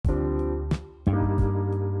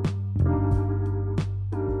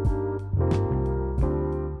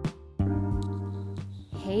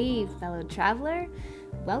fellow traveler.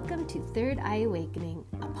 Welcome to Third Eye Awakening,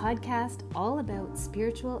 a podcast all about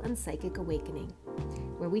spiritual and psychic awakening,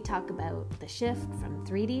 where we talk about the shift from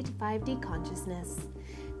 3D to 5D consciousness,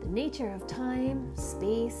 the nature of time,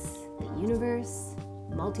 space, the universe,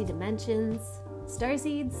 multi-dimensions,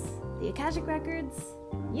 starseeds, the Akashic Records,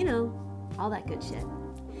 all that good shit.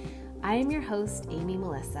 I am your host, Amy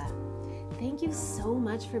Melissa. Thank you so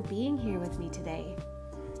much for being here with me today.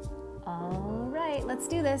 All right, let's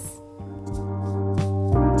do this.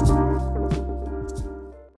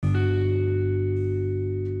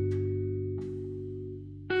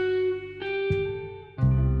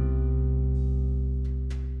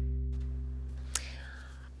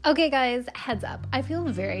 Okay guys, heads up. I feel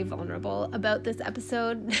very vulnerable about this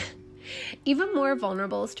episode. Even more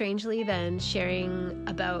vulnerable, strangely, than sharing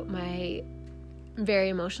about my very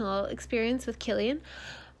emotional experience with Killian.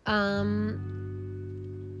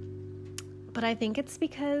 But I think it's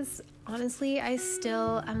because, honestly, I'm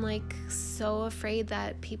so afraid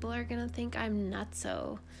that people are going to think I'm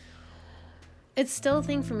nutso. It's still a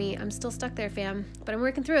thing for me. I'm still stuck there, fam, but I'm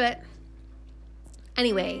working through it.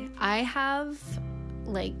 Anyway, I have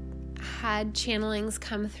had channelings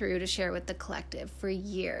come through to share with the collective for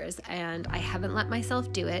years, and I haven't let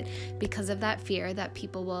myself do it because of that fear that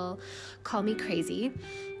people will call me crazy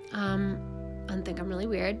and think I'm really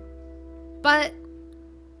weird. But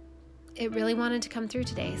it really wanted to come through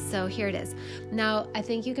today, so here it is. Now, I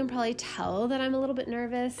think you can probably tell that I'm a little bit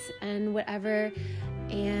nervous and whatever,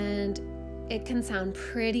 and it can sound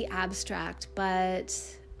pretty abstract, but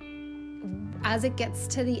as it gets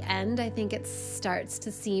to the end, I think it starts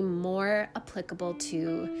to seem more applicable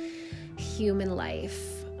to human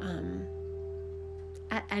life.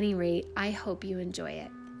 At any rate, I hope you enjoy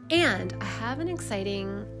it. And I have an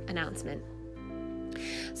exciting announcement.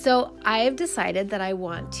 So I've decided that I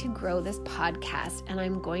want to grow this podcast, and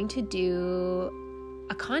I'm going to do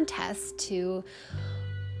a contest to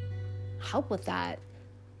help with that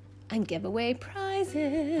and give away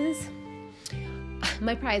prizes.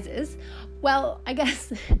 My prizes, well, I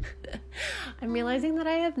guess I'm realizing that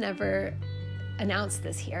I have never announced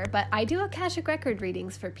this here, but I do Akashic Record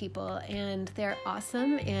readings for people, and they're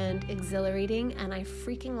awesome and exhilarating, and I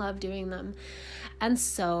freaking love doing them. And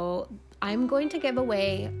so I'm going to give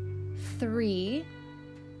away 3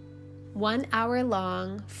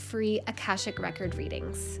 1-hour-long free Akashic Record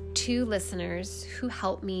readings to listeners who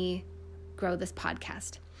help me grow this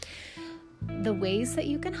podcast. The ways that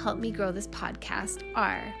you can help me grow this podcast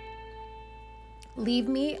are: leave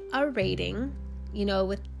me a rating,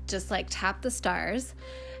 with just tap the stars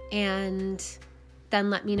and then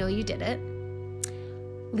let me know you did it.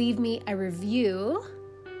 Leave me a review,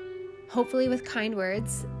 hopefully with kind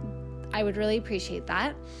words. I would really appreciate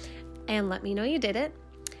that. And let me know you did it.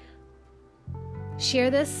 Share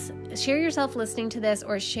yourself listening to this,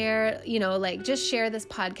 or share, just share this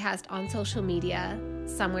podcast on social media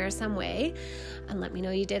somewhere, some way, and let me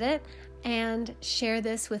know you did it. And share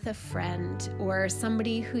this with a friend or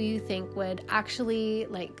somebody who you think would actually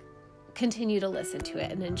continue to listen to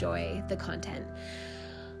it and enjoy the content.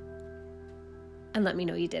 And let me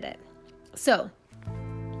know you did it. So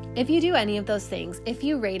if you do any of those things, if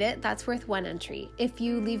you rate it, that's worth 1 entry. If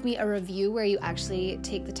you leave me a review where you actually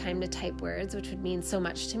take the time to type words, which would mean so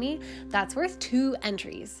much to me, that's worth 2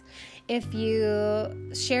 entries. If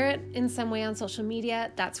you share it in some way on social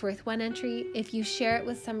media, that's worth 1 entry. If you share it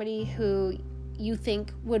with somebody who you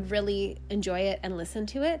think would really enjoy it and listen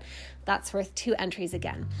to it, that's worth 2 entries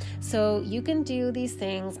again. So you can do these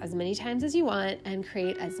things as many times as you want and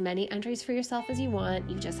create as many entries for yourself as you want.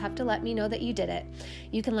 You just have to let me know that you did it.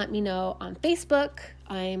 You can let me know on Facebook.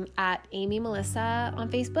 I'm at Amy Melissa on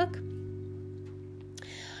Facebook.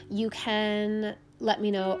 You can let me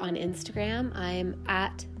know on Instagram. I'm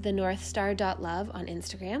at thenorthstar.love on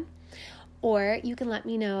Instagram. Or you can let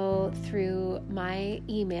me know through my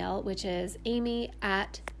email, which is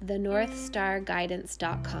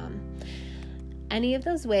amy@thenorthstarguidance.com. Any of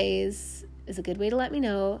those ways is a good way to let me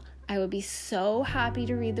know. I would be so happy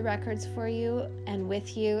to read the records for you and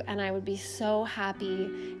with you, and I would be so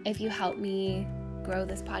happy if you help me grow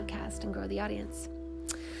this podcast and grow the audience.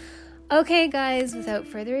 Okay, guys, without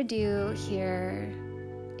further ado, here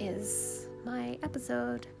is my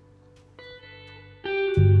episode.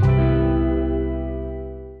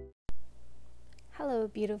 Hello,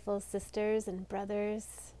 beautiful sisters and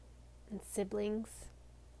brothers and siblings,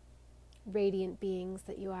 radiant beings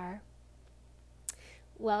that you are.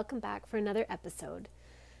 Welcome back for another episode.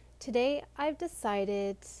 Today I've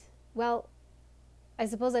decided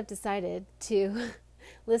to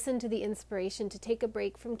listen to the inspiration to take a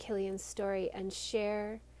break from Killian's story and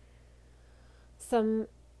share some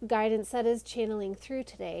guidance that is channeling through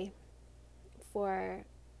today for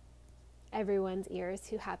everyone's ears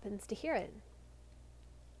who happens to hear it.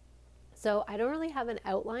 So I don't really have an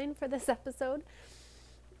outline for this episode.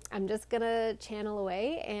 I'm just going to channel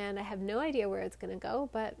away, and I have no idea where it's going to go,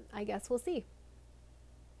 but I guess we'll see.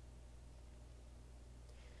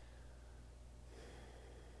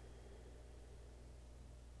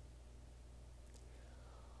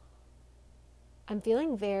 I'm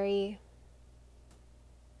feeling very,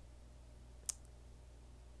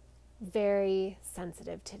 very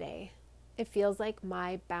sensitive today. It feels like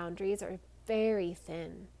my boundaries are very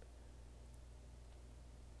thin.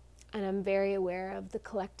 And I'm very aware of the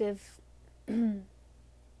collective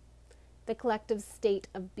state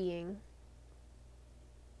of being.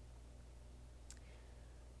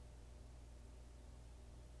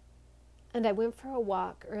 And I went for a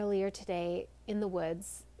walk earlier today in the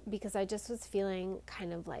woods because I just was feeling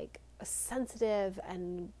kind of like sensitive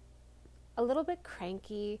and a little bit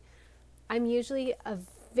cranky. I'm usually a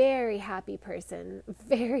very happy person,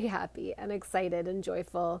 very happy and excited and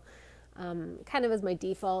joyful, kind of as my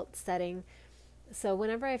default setting. So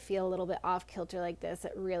whenever I feel a little bit off kilter like this,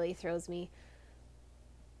 it really throws me.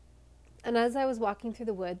 And as I was walking through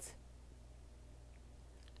the woods,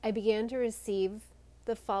 I began to receive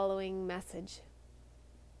the following message.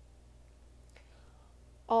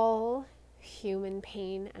 All human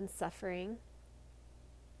pain and suffering,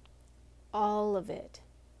 all of it,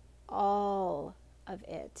 no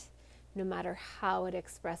matter how it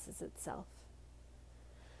expresses itself.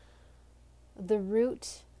 The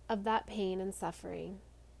root of that pain and suffering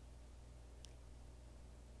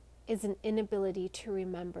is an inability to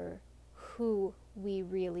remember who we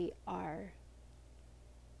really are.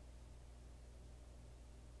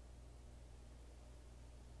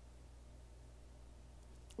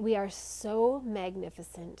 We are so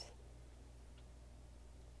magnificent,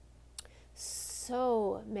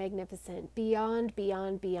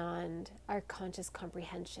 beyond our conscious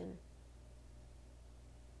comprehension.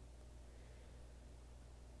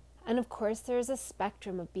 And of course, there's a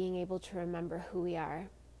spectrum of being able to remember who we are.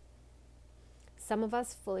 Some of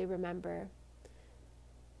us fully remember.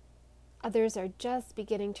 Others are just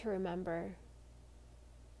beginning to remember.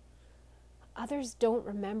 Others don't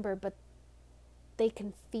remember, but they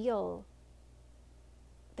can feel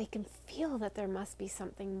that there must be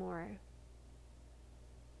something more.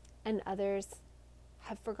 And others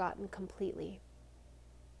have forgotten completely.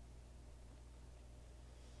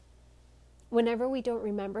 Whenever we don't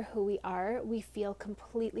remember who we are, we feel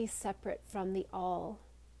completely separate from the all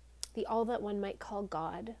that one might call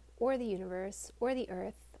God, or the universe, or the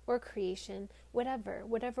earth, or creation,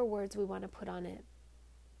 whatever words we want to put on it.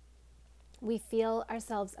 We feel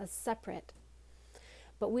ourselves as separate,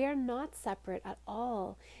 but we are not separate at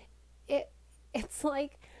all. It's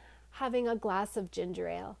like having a glass of ginger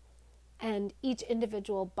ale and each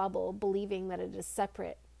individual bubble believing that it is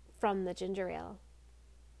separate from the ginger ale.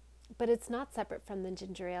 But it's not separate from the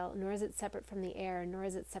ginger ale, nor is it separate from the air, nor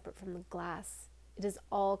is it separate from the glass. It is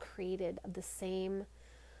all created of the same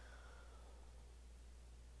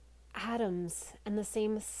atoms and the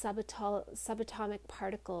same subatomic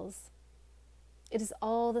particles. It is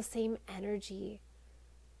all the same energy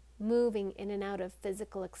moving in and out of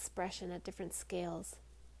physical expression at different scales.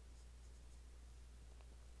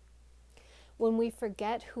 When we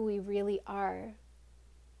forget who we really are,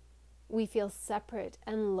 we feel separate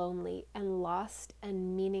and lonely and lost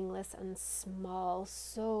and meaningless and small,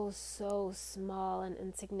 so small and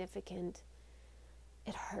insignificant.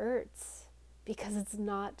 It hurts because it's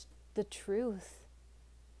not the truth.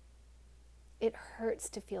 It hurts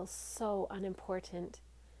to feel so unimportant.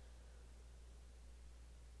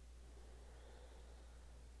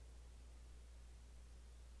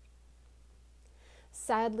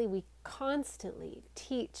 Sadly, we constantly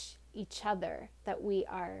teach each other that we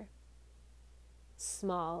are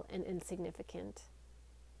small and insignificant.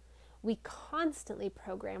 We constantly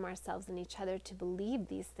program ourselves and each other to believe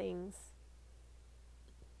these things.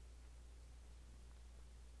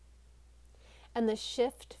 And the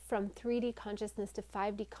shift from 3D consciousness to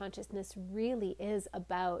 5D consciousness really is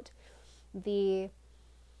about the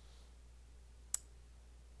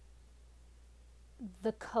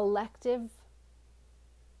collective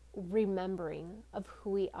remembering of who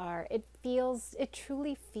we are. It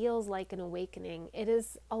truly feels like an awakening. It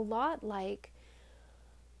is a lot like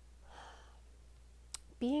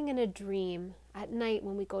being in a dream at night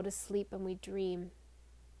when we go to sleep and we dream.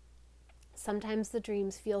 Sometimes the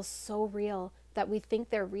dreams feel so real that we think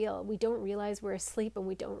they're real. We don't realize we're asleep and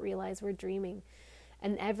we don't realize we're dreaming.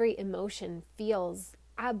 And every emotion feels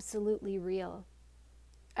absolutely real.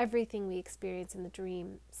 everything we experience in the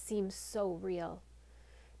dream seems so real.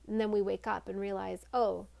 And then we wake up and realize,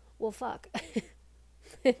 oh, well, fuck,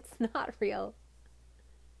 it's not real.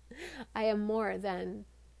 I am more than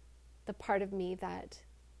the part of me that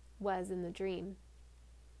was in the dream.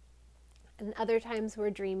 And other times we're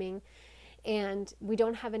dreaming and we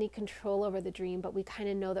don't have any control over the dream, but we kind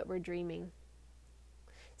of know that we're dreaming.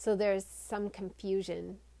 So there's some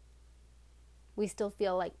confusion. We still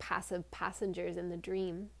feel like passive passengers in the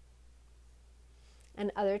dream.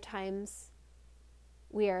 And other times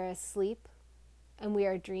we are asleep and we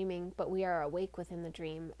are dreaming, but we are awake within the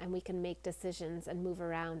dream, and we can make decisions and move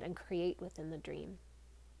around and create within the dream.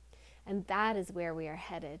 And that is where we are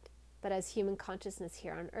headed. But as human consciousness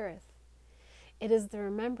here on earth, it is the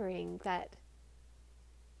remembering that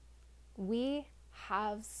we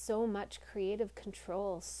have so much creative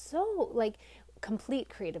control, so like complete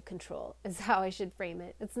creative control is how I should frame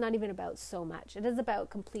it. It's not even about so much. It is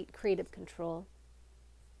about complete creative control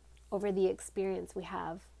over the experience we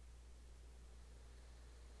have.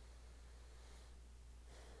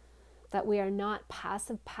 That we are not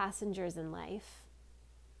passive passengers in life,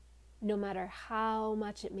 no matter how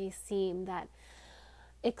much it may seem that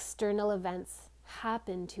external events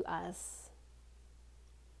happen to us.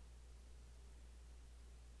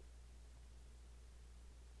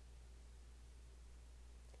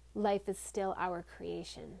 Life is still our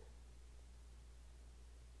creation.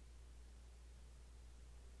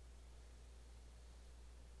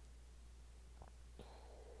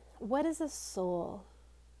 What is a soul?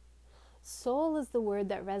 Soul is the word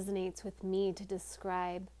that resonates with me to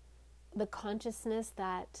describe the consciousness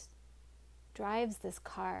that drives this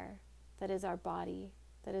car, that is our body,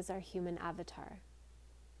 that is our human avatar.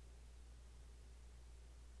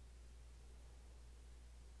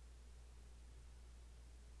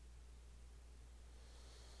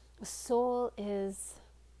 Soul is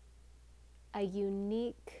a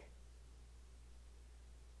unique,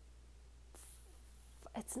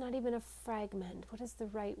 it's not even a fragment. What is the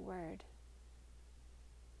right word?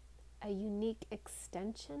 A unique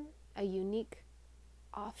extension, a unique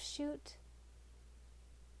offshoot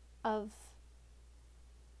of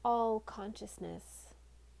all consciousness.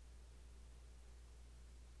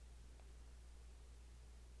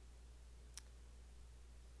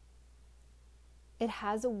 It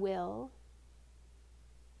has a will.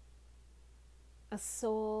 A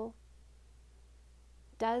soul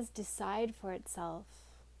does decide for itself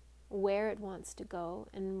where it wants to go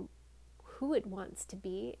and who it wants to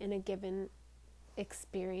be in a given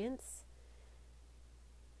experience.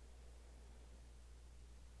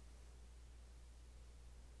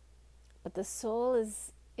 But the soul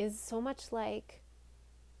is so much like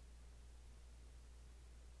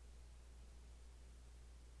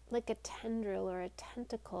a tendril or a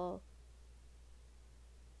tentacle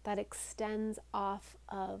that extends off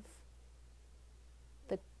of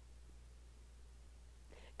the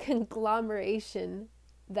conglomeration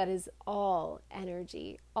that is all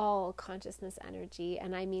energy, all consciousness energy,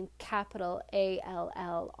 and I mean capital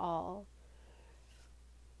ALL, all.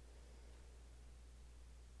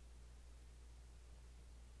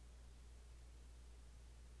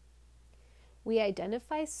 We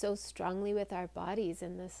identify so strongly with our bodies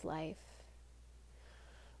in this life.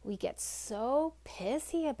 We get so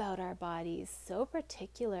pissy about our bodies, so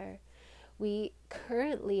particular. We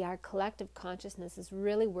currently, our collective consciousness is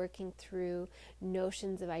really working through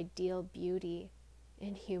notions of ideal beauty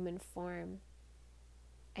in human form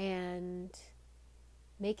and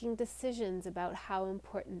making decisions about how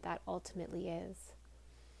important that ultimately is.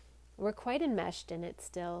 We're quite enmeshed in it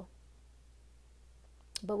still.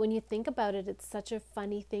 But when you think about it, it's such a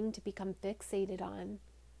funny thing to become fixated on.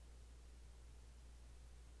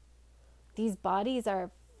 These bodies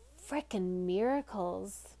are frickin'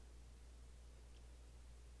 miracles.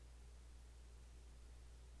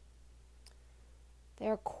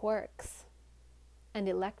 They're quarks and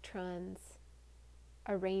electrons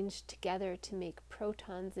arranged together to make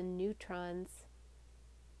protons and neutrons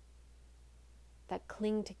that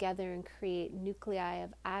cling together and create nuclei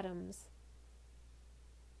of atoms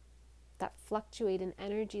that fluctuate in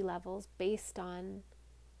energy levels based on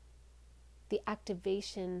the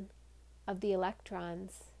activation of the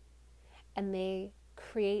electrons, and they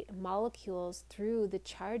create molecules through the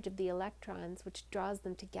charge of the electrons, which draws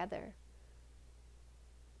them together.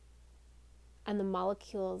 And the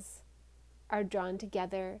molecules are drawn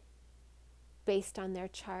together based on their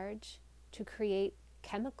charge to create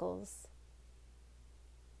chemicals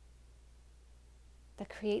that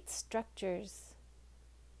create structures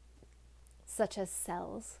such as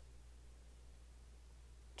cells,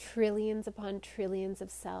 trillions upon trillions of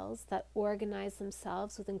cells that organize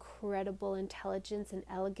themselves with incredible intelligence and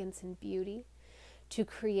elegance and beauty to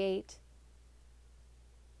create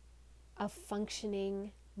a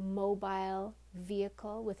functioning mobile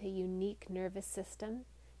vehicle with a unique nervous system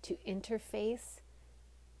to interface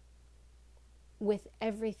with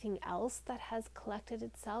everything else that has collected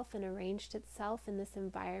itself and arranged itself in this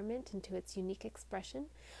environment into its unique expression.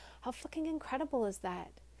 How fucking incredible is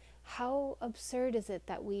that? How absurd is it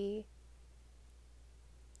that we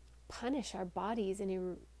punish our bodies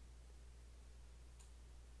in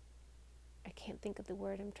I can't think of the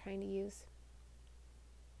word I'm trying to use.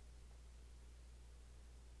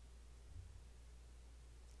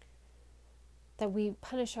 That we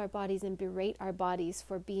punish our bodies and berate our bodies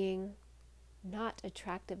for being not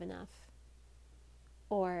attractive enough,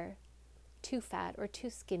 or too fat, or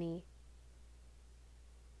too skinny,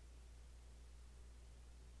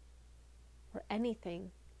 or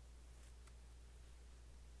anything.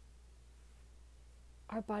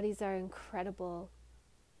 Our bodies are incredible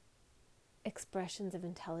expressions of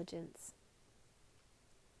intelligence.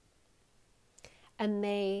 And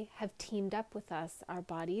they have teamed up with us. Our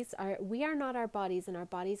bodies are, we are not our bodies, and our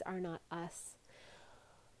bodies are not us.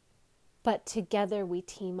 But together we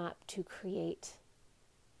team up to create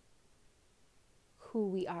who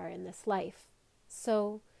we are in this life.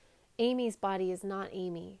 So Amy's body is not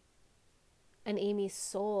Amy, and Amy's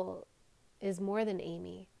soul is more than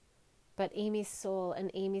Amy. But Amy's soul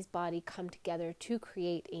and Amy's body come together to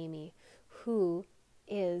create Amy, who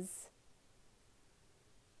is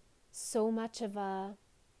so much of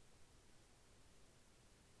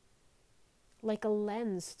like a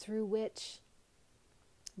lens through which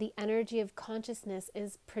the energy of consciousness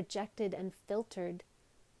is projected and filtered.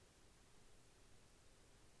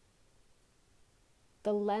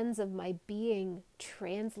 The lens of my being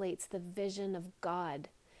translates the vision of God,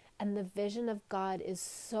 and the vision of God is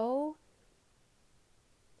so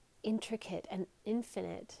intricate and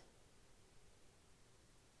infinite,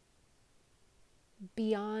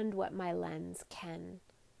 beyond what my lens can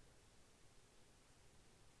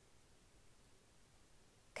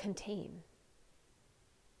contain.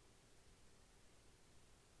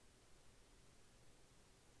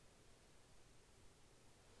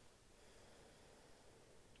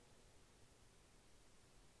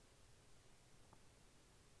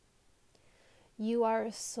 You are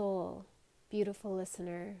a soul, beautiful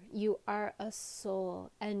listener. You are a soul,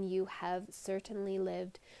 and you have certainly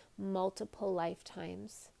lived multiple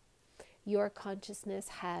lifetimes. Your consciousness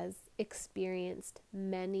has experienced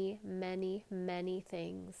many, many, many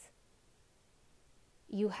things.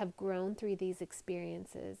 You have grown through these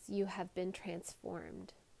experiences. You have been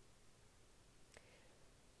transformed.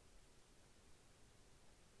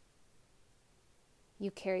 You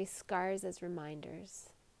carry scars as reminders.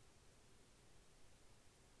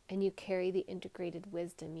 And you carry the integrated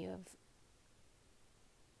wisdom you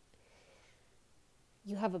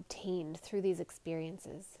have obtained through these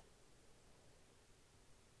experiences.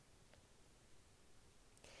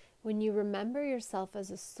 When you remember yourself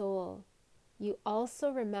as a soul, you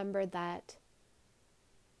also remember that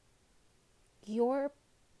your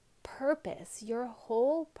purpose, your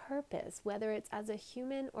whole purpose, whether it's as a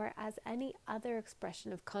human or as any other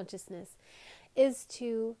expression of consciousness, is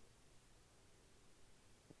to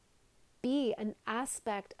be an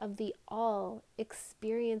aspect of the all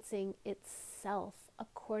experiencing itself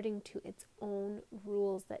according to its own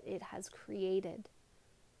rules that it has created.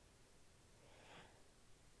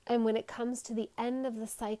 And when it comes to the end of the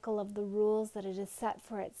cycle of the rules that it has set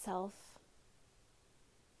for itself,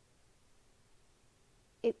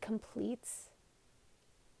 it completes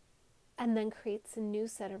and then creates a new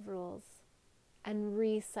set of rules and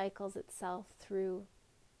recycles itself through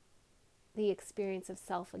the experience of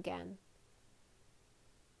self again.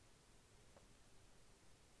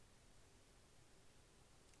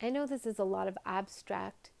 I know this is a lot of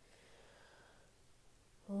abstract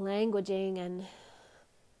languaging and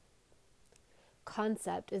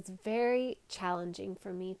concept. It's very challenging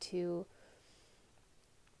for me to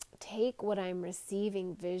take what I'm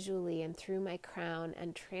receiving visually and through my crown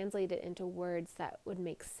and translate it into words that would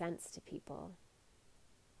make sense to people.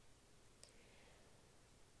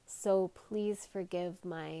 So please forgive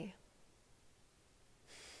my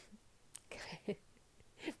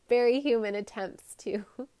very human attempts to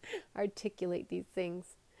articulate these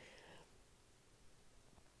things.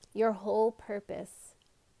 Your whole purpose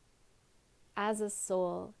as a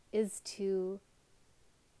soul is to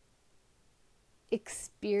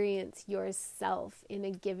experience yourself in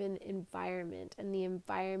a given environment, and the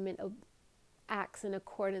environment acts in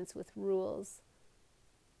accordance with rules.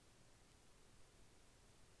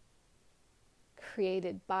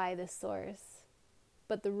 created by the source,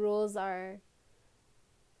 but the rules are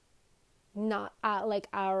not like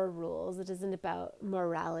our rules. It isn't about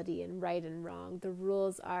morality and right and wrong. The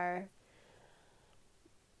rules are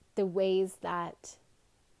the ways that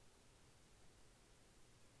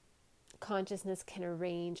consciousness can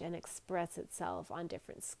arrange and express itself on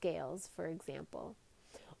different scales, for example.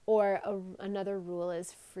 Or another rule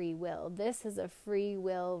is free will. This is a free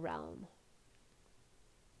will realm.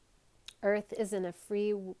 Earth is in a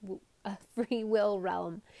free will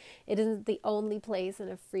realm. It isn't the only place in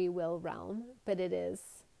a free will realm, but it is.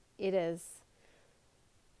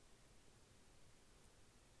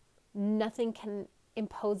 Nothing can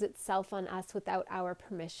impose itself on us without our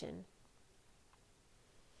permission.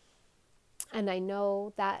 And I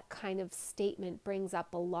know that kind of statement brings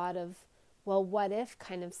up a lot of, well, what if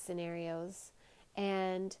kind of scenarios.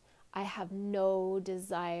 And I have no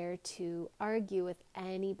desire to argue with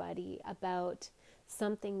anybody about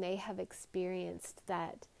something they have experienced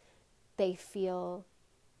that they feel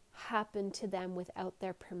happened to them without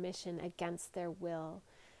their permission, against their will.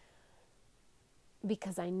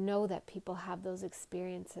 Because I know that people have those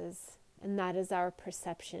experiences, and that is our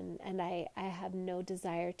perception. And I have no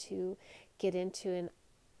desire to get into an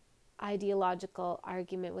ideological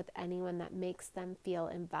argument with anyone that makes them feel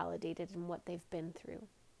invalidated in what they've been through.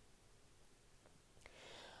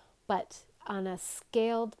 But on a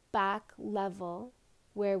scaled back level,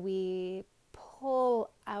 where we pull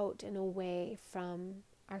out and away from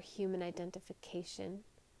our human identification,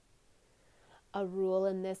 a rule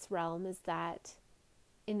in this realm is that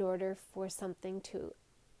in order for something to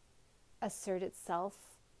assert itself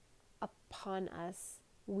upon us,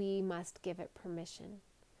 we must give it permission,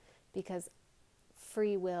 because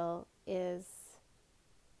free will is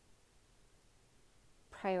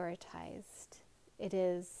prioritized. It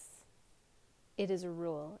is a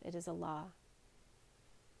rule. It is a law.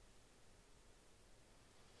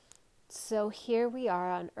 So here we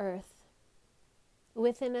are on Earth,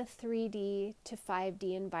 within a 3D to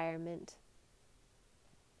 5D environment,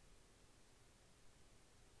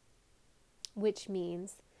 which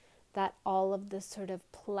means that all of the sort of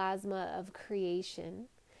plasma of creation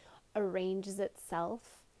arranges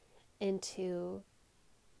itself into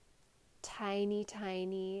tiny,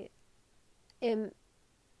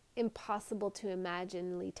 impossible to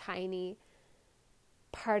imaginely tiny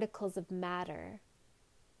particles of matter,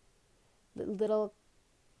 little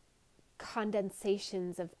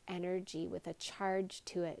condensations of energy with a charge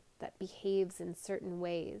to it that behaves in certain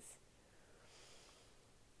ways.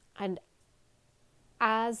 And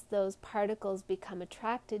as those particles become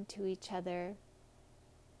attracted to each other,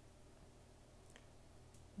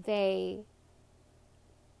 they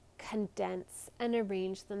condense and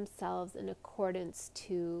arrange themselves in accordance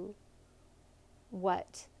to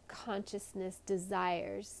what consciousness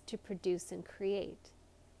desires to produce and create.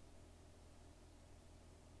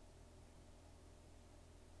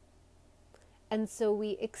 And so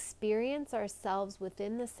we experience ourselves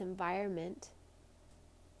within this environment,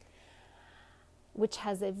 which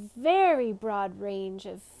has a very broad range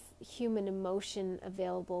of human emotion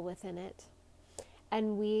available within it.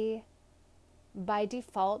 And we, by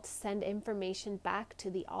default, send information back to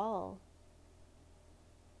the all.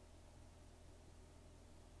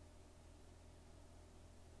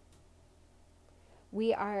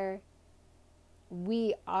 We are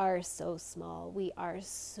so small. We are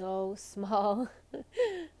so small.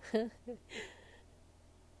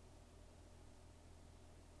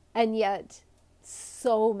 And yet,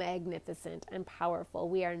 so magnificent and powerful.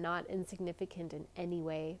 We are not insignificant in any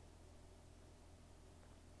way.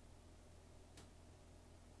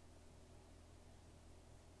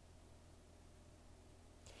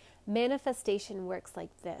 Manifestation works like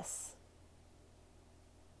this.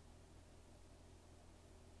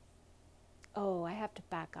 Oh, I have to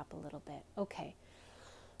back up a little bit. Okay,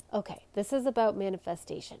 this is about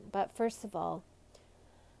manifestation. But first of all,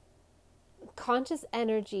 conscious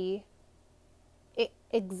energy, it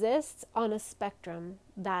exists on a spectrum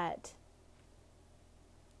that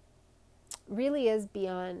really is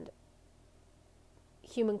beyond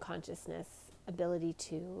human consciousness ability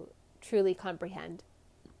to truly comprehend.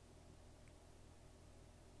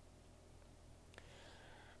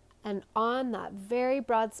 And on that very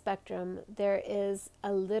broad spectrum, there is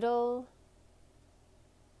a little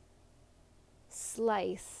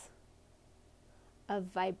slice of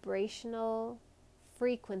vibrational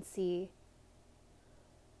frequency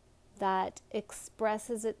that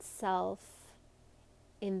expresses itself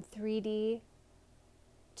in 3D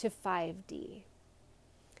to 5D,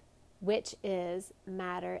 which is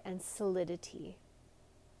matter and solidity.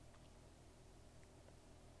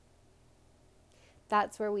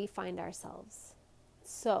 That's where we find ourselves.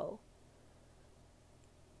 So,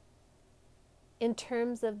 in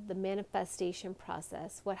terms of the manifestation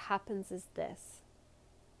process, what happens is this.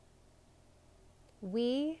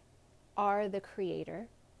 We are the creator.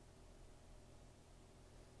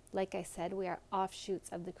 Like I said, we are offshoots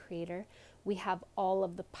of the creator. We have all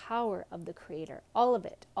of the power of the creator, all of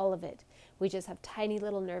it, all of it. We just have tiny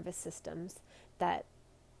little nervous systems that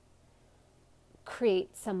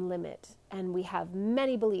create some limit, and we have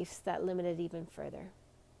many beliefs that limit it even further.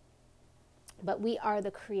 But we are the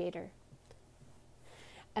creator.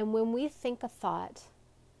 And when we think a thought,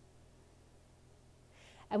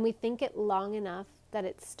 and we think it long enough that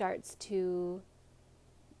it starts to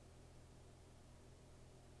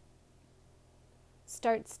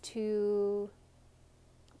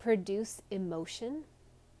produce emotion,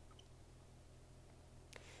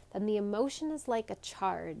 then the emotion is like a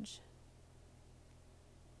charge.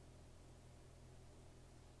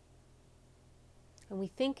 And we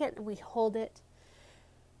think it, and we hold it,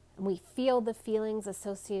 and we feel the feelings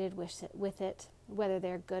associated with it, whether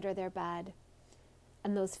they're good or they're bad.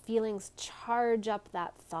 And those feelings charge up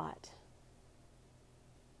that thought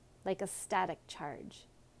like a static charge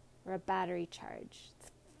or a battery charge.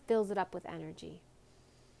 It fills it up with energy.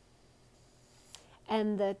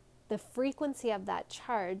 And the frequency of that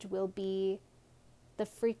charge will be the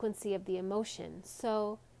frequency of the emotion.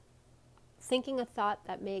 So thinking a thought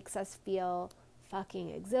that makes us feel fucking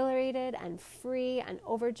exhilarated and free and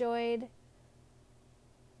overjoyed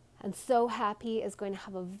and so happy is going to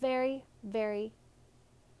have a very, very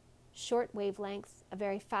short wavelength, a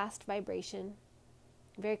very fast vibration,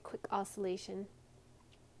 very quick oscillation.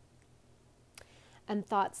 And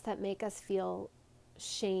thoughts that make us feel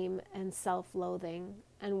shame and self-loathing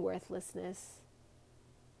and worthlessness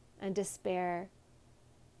and despair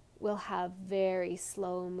will have very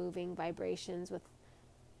slow moving vibrations with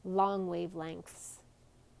long wavelengths,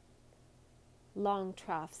 long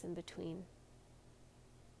troughs in between.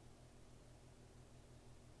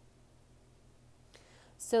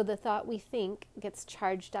 So the thought we think gets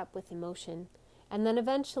charged up with emotion, and then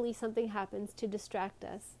eventually something happens to distract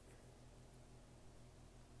us.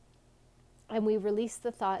 And we release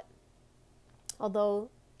the thought, although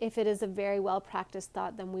if it is a very well practiced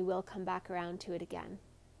thought, then we will come back around to it again.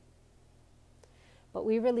 But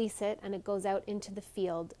we release it and it goes out into the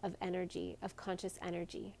field of energy, of conscious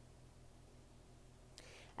energy.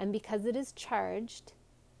 And because it is charged,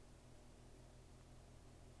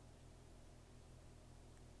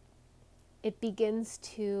 it begins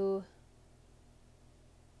to,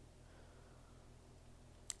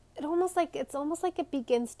 it's almost like it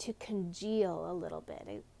begins to congeal a little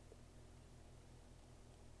bit.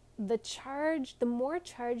 The more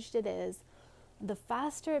charged it is, the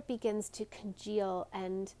faster it begins to congeal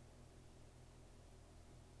and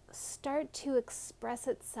start to express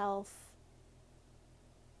itself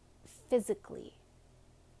physically.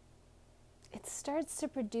 It starts to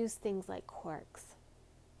produce things like quarks.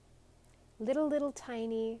 Little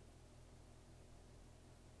tiny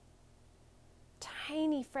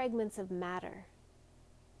fragments of matter.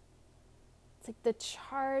 It's like the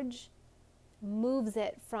charge moves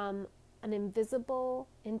it from an invisible,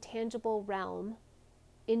 intangible realm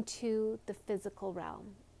into the physical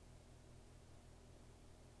realm.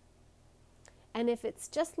 And if it's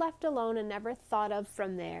just left alone and never thought of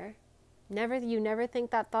from there, you never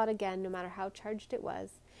think that thought again, no matter how charged it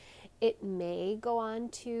was, it may go on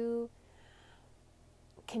to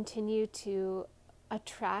continue to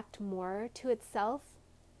attract more to itself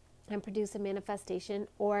and produce a manifestation,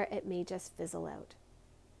 or it may just fizzle out.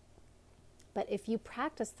 But if you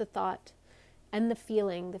practice the thought and the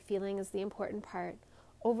feeling is the important part,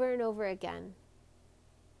 over and over again,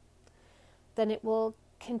 then it will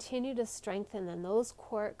continue to strengthen, and those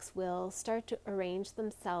quarks will start to arrange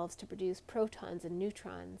themselves to produce protons and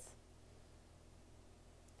neutrons,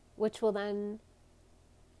 which will then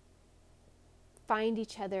find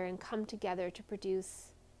each other and come together to produce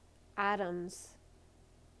atoms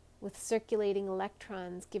with circulating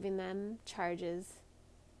electrons, giving them charges,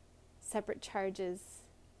 separate charges,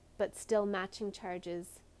 but still matching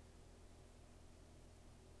charges,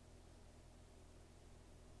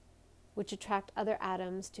 which attract other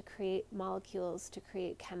atoms to create molecules, to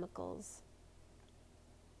create chemicals.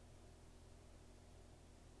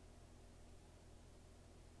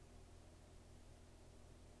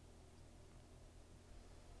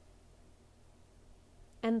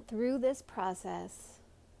 And through this process,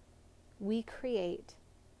 we create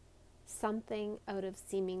something out of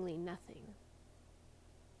seemingly nothing.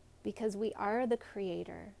 Because we are the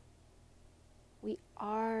creator. We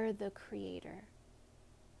are the creator.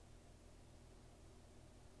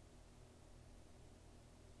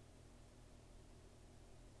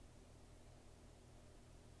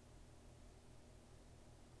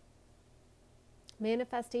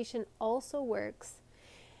 Manifestation also works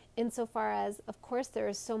insofar as, of course, there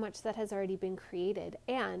is so much that has already been created.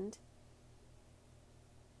 And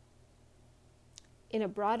in a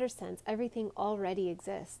broader sense, everything already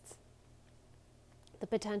exists. The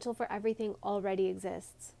potential for everything already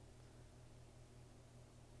exists.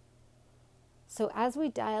 So as we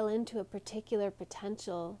dial into a particular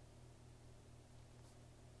potential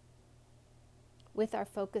with our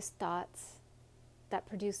focused thoughts that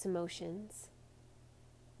produce emotions,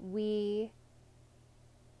 we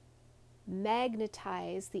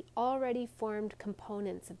magnetize the already formed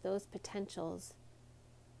components of those potentials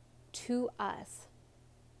to us.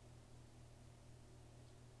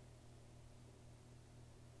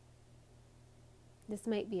 This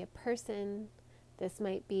might be a person, this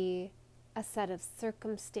might be a set of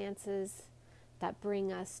circumstances that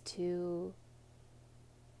bring us to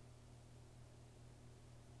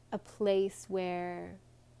a place where,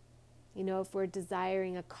 if we're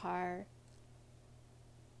desiring a car,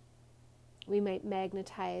 we might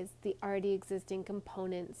magnetize the already existing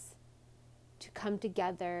components to come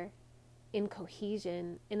together in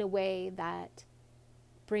cohesion in a way that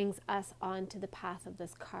brings us onto the path of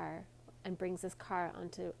this car and brings this car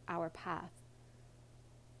onto our path.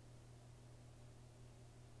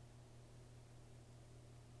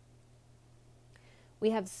 We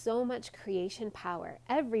have so much creation power.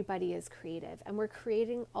 Everybody is creative, and we're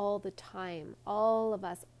creating all the time, all of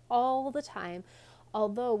us, all the time.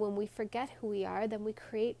 Although when we forget who we are, then we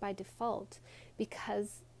create by default,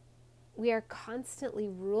 because we are constantly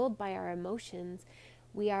ruled by our emotions.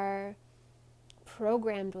 We are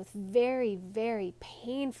programmed with very, very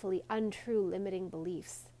painfully untrue limiting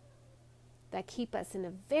beliefs that keep us in a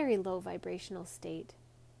very low vibrational state.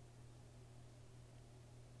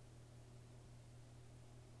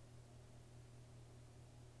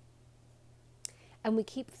 And we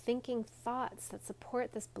keep thinking thoughts that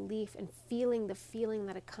support this belief and feeling the feeling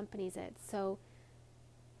that accompanies it. So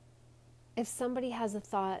if somebody has a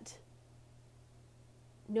thought,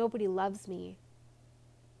 nobody loves me,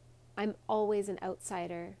 I'm always an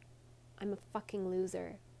outsider, I'm a fucking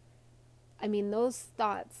loser. I mean, those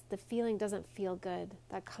thoughts, the feeling doesn't feel good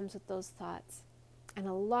that comes with those thoughts. And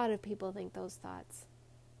a lot of people think those thoughts.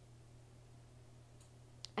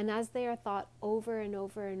 And as they are thought over and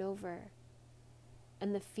over and over,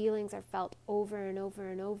 and the feelings are felt over and over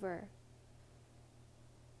and over,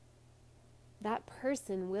 that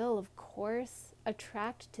person will, of course,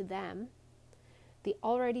 attract to them the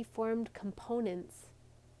already formed components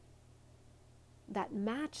that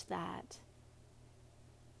match that.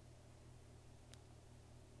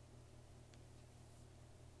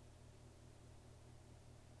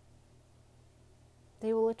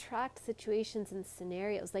 They will attract situations and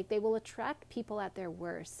scenarios, like they will attract people at their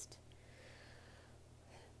worst.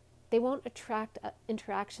 They won't attract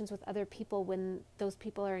interactions with other people when those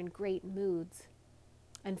people are in great moods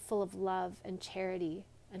and full of love and charity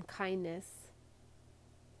and kindness.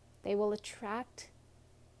 They will attract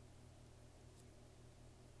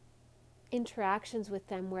interactions with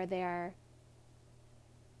them where they are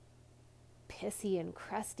pissy and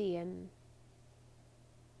crusty and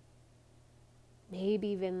maybe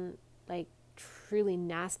even like truly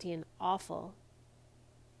nasty and awful.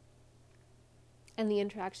 And the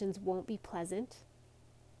interactions won't be pleasant.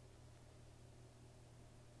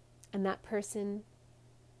 And that person,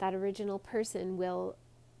 that original person, will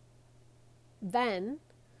then,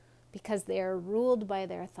 because they are ruled by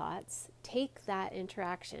their thoughts, take that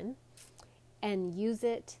interaction and use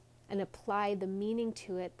it and apply the meaning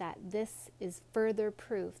to it that this is further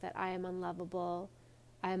proof that I am unlovable,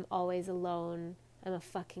 I am always alone, I'm a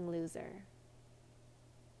fucking loser.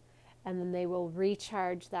 And then they will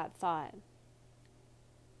recharge that thought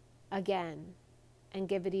again and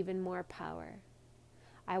give it even more power.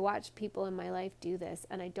 I watch people in my life do this,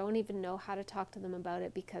 and I don't even know how to talk to them about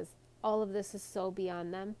it because all of this is so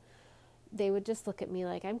beyond them. They would just look at me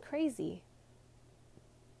like I'm crazy.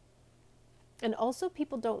 And also,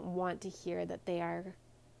 people don't want to hear that they are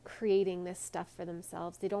creating this stuff for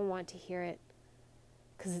themselves. They don't want to hear it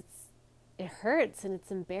because it hurts and it's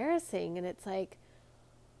embarrassing, and it's like,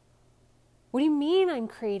 what do you mean I'm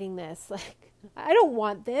creating this? Like, I don't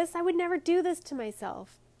want this. I would never do this to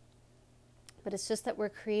myself. But it's just that we're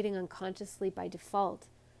creating unconsciously by default.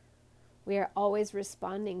 We are always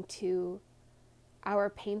responding to our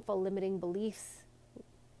painful limiting beliefs.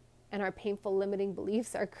 And our painful limiting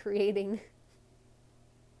beliefs are creating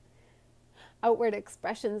outward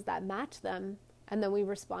expressions that match them. And then we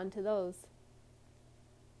respond to those.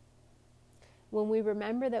 When we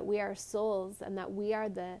remember that we are souls and that we are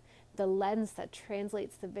the lens that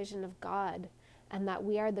translates the vision of God, and that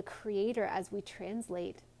we are the creator as we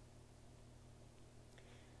translate.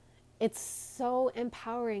 It's so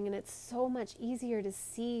empowering, and it's so much easier to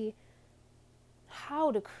see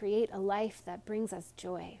how to create a life that brings us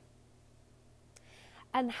joy,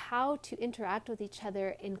 and how to interact with each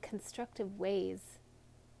other in constructive ways.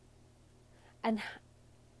 And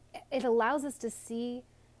it allows us to see,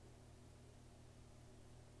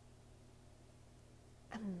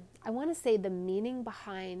 I want to say, the meaning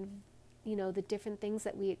behind, the different things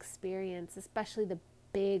that we experience, especially the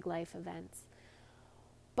big life events.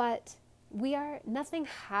 But nothing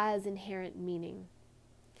has inherent meaning.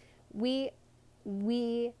 We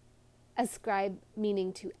ascribe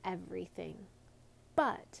meaning to everything.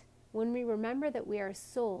 But when we remember that we are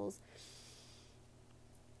souls,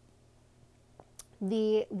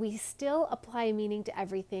 we still apply meaning to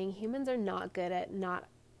everything. Humans are not good at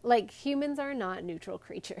humans are not neutral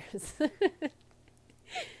creatures.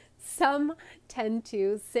 Some tend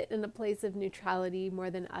to sit in a place of neutrality more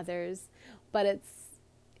than others, but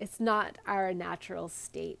it's not our natural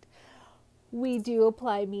state. We do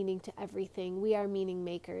apply meaning to everything. We are meaning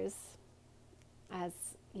makers, as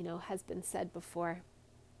has been said before.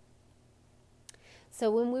 So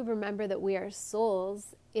when we remember that we are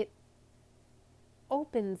souls, it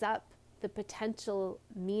opens up the potential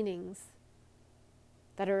meanings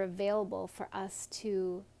that are available for us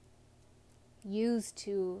to use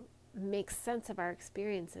to make sense of our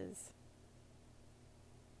experiences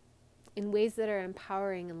in ways that are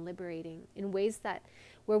empowering and liberating, in ways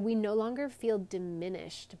where we no longer feel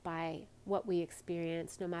diminished by what we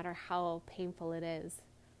experience, no matter how painful it is.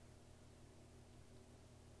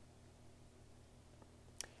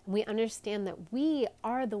 We understand that we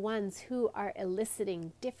are the ones who are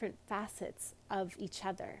eliciting different facets of each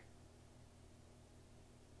other.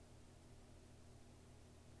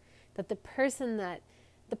 That the person that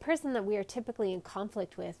we are typically in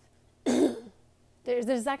conflict with,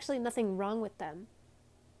 there's actually nothing wrong with them.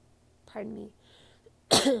 Pardon me.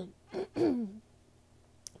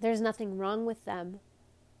 There's nothing wrong with them.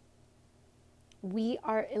 We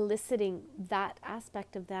are eliciting that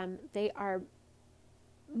aspect of them. They are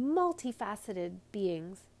multifaceted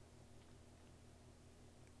beings.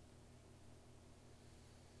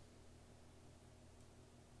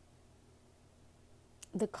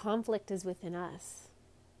 The conflict is within us.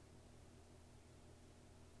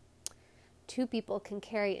 Two people can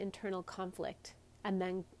carry internal conflict and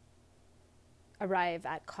then arrive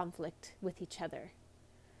at conflict with each other.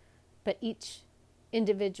 But each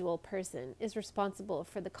individual person is responsible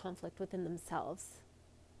for the conflict within themselves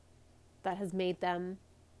that has made them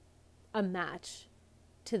a match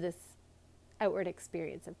to this outward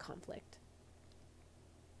experience of conflict.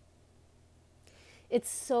 It's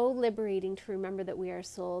so liberating to remember that we are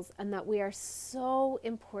souls and that we are so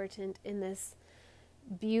important in this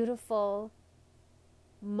beautiful,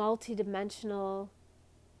 multidimensional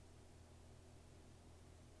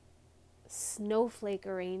snowflake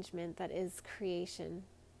arrangement that is creation.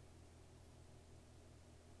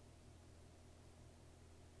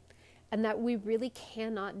 And that we really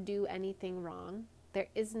cannot do anything wrong. There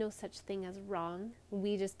is no such thing as wrong.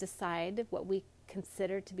 We just decide what we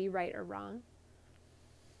consider to be right or wrong.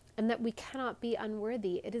 And that we cannot be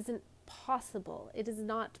unworthy. It isn't possible. It is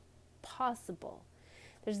not possible.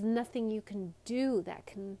 There's nothing you can do that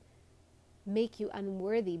can make you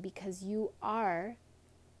unworthy, because you are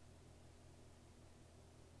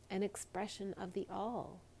an expression of the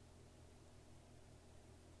all.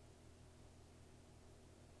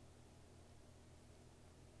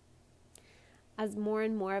 As more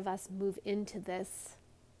and more of us move into this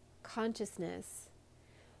consciousness,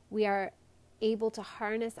 we are able to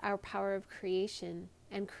harness our power of creation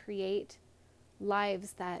and create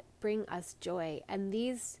lives that bring us joy. And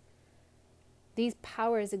these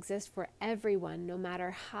powers exist for everyone, no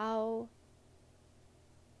matter how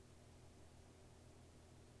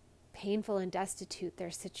painful and destitute their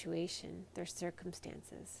situation, their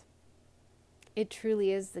circumstances. It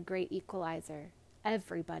truly is the great equalizer.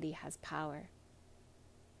 Everybody has power.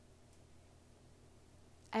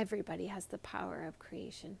 Everybody has the power of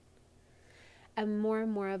creation. And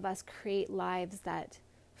more of us create lives that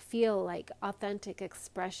feel like authentic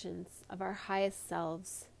expressions of our highest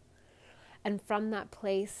selves. And from that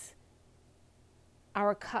place,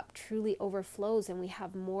 our cup truly overflows and we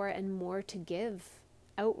have more and more to give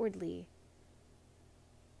outwardly.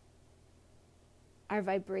 Our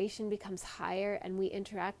vibration becomes higher and we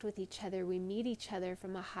interact with each other. We meet each other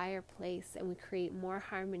from a higher place and we create more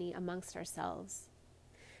harmony amongst ourselves.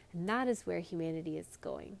 And that is where humanity is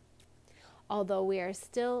going. Although we are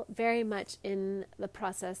still very much in the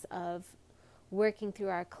process of working through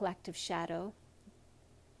our collective shadow,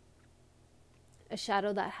 a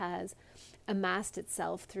shadow that has amassed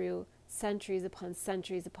itself through centuries upon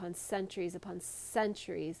centuries upon centuries upon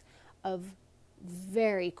centuries of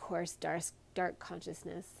very coarse, dark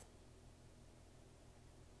consciousness.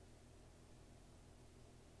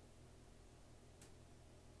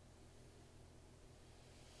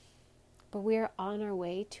 But we are on our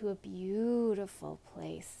way to a beautiful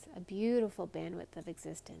place, a beautiful bandwidth of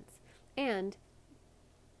existence. And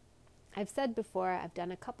I've said before, I've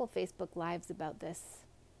done a couple Facebook Lives about this,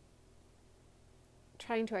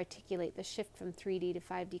 trying to articulate the shift from 3D to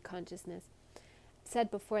 5D consciousness. I've said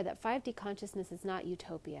before that 5D consciousness is not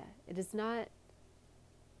utopia. It's not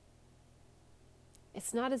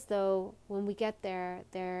as though when we get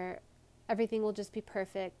there, everything will just be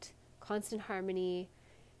perfect, constant harmony,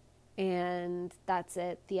 and that's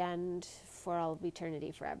it, the end for all of eternity,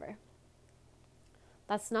 forever.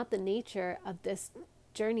 That's not the nature of this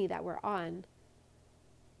journey that we're on.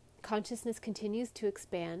 Consciousness continues to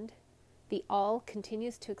expand. The all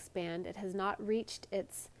continues to expand. It has not reached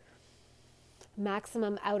its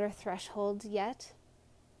maximum outer threshold yet.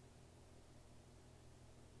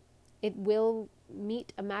 It will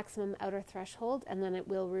meet a maximum outer threshold, and then it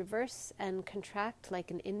will reverse and contract like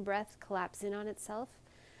an in-breath, collapse in on itself,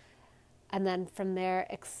 and then from there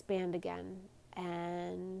expand again,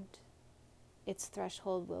 and its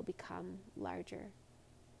threshold will become larger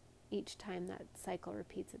each time that cycle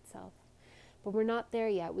repeats itself. But we're not there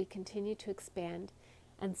yet. We continue to expand.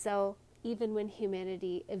 And so even when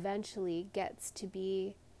humanity eventually gets to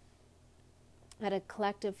be at a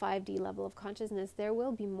collective 5D level of consciousness, there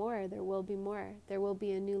will be more, there will be more. There will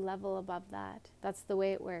be a new level above that. That's the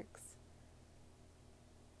way it works.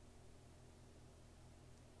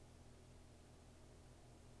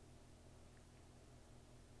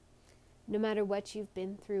 No matter what you've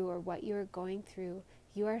been through or what you're going through,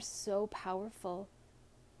 you are so powerful.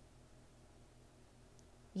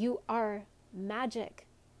 You are magic.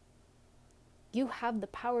 You have the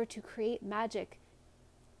power to create magic.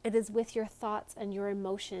 It is with your thoughts and your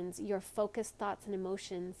emotions, your focused thoughts and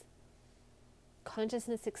emotions.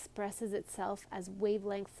 Consciousness expresses itself as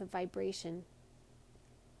wavelengths of vibration.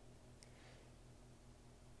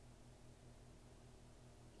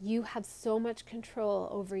 You have so much control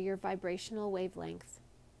over your vibrational wavelengths.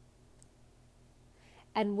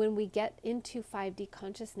 And when we get into 5D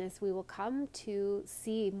consciousness, we will come to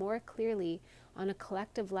see more clearly on a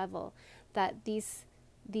collective level that these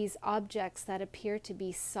objects that appear to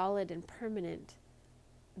be solid and permanent,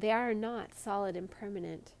 they are not solid and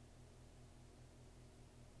permanent.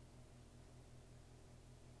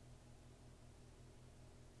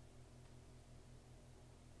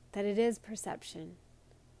 That it is perception.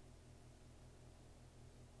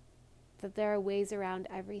 That there are ways around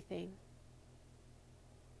everything.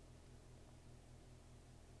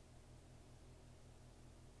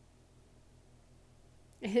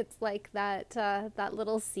 It's like that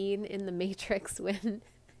little scene in The Matrix when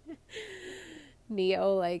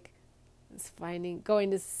Neo is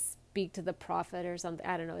going to speak to the prophet or something.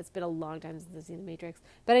 I don't know. It's been a long time since I've seen The Matrix.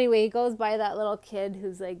 But anyway, he goes by that little kid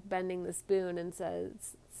who's bending the spoon and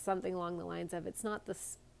says something along the lines of, "It's not the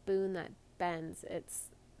spoon that bends, it's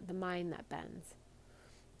the mind that bends."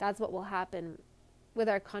 That's what will happen with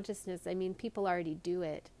our consciousness. I mean, people already do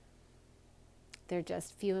it. They're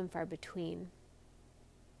just few and far between.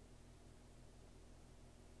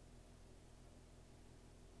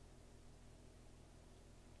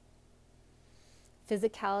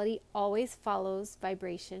 Physicality always follows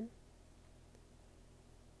vibration.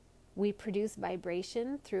 We produce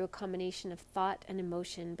vibration through a combination of thought and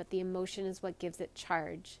emotion, but the emotion is what gives it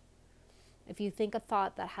charge. If you think a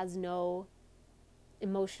thought that has no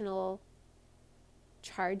emotional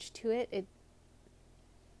charge to it, it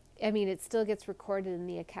still gets recorded in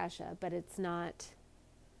the Akasha, but it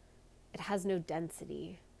has no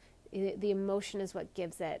density. The emotion is what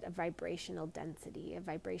gives it a vibrational density, a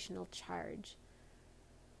vibrational charge.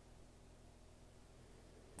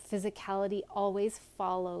 Physicality always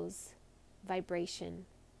follows vibration.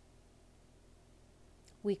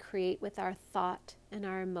 We create with our thought and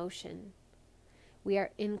our emotion. We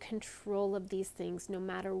are in control of these things no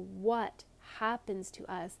matter what happens to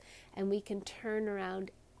us, and we can turn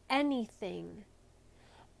around anything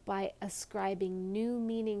by ascribing new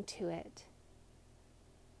meaning to it.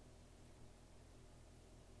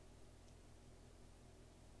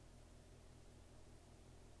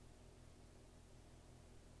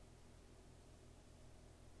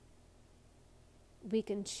 We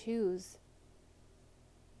can choose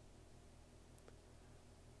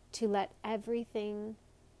to let everything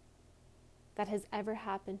that has ever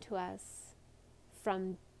happened to us,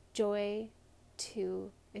 from joy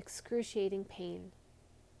to excruciating pain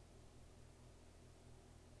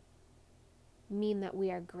mean that we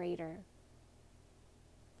are greater,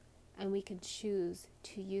 and we can choose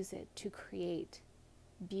to use it to create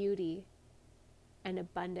beauty and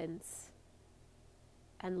abundance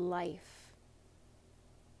and life.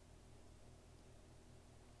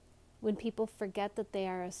 When people forget that they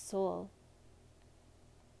are a soul,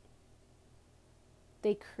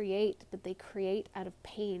 they create, but they create out of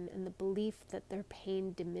pain and the belief that their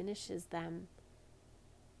pain diminishes them,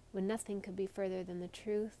 when nothing could be further from the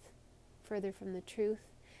truth.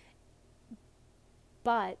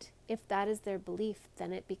 But if that is their belief,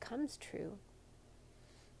 then it becomes true.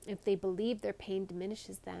 If they believe their pain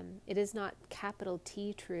diminishes them, it is not capital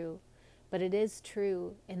T true, but it is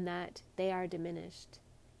true in that they are diminished.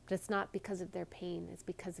 But it's not because of their pain, it's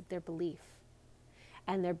because of their belief.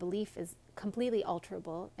 And their belief is completely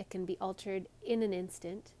alterable. It can be altered in an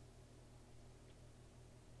instant.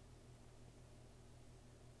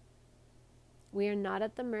 We are not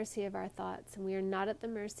at the mercy of our thoughts, and we are not at the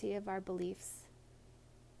mercy of our beliefs.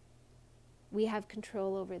 We have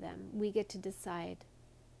control over them. We get to decide.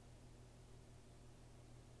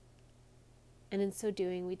 And in so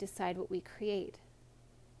doing, we decide what we create.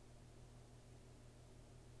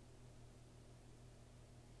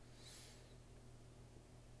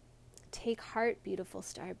 Take heart, beautiful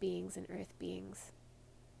star beings and earth beings.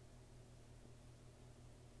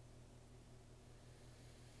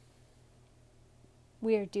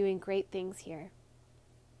 We are doing great things here.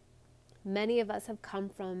 Many of us have come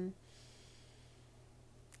from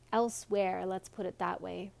elsewhere, let's put it that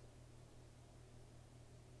way.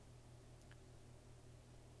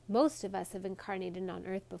 Most of us have incarnated on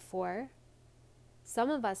earth before.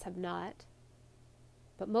 Some of us have not,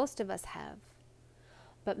 but most of us have.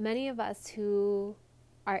 But many of us who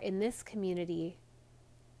are in this community,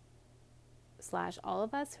 / all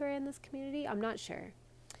of us who are in this community, I'm not sure.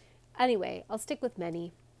 Anyway, I'll stick with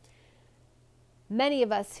many. Many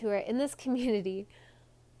of us who are in this community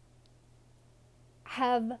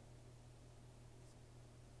have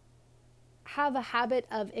a habit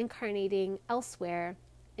of incarnating elsewhere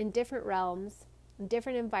in different realms, in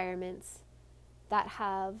different environments that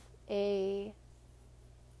have a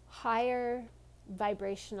higher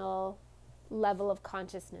vibrational level of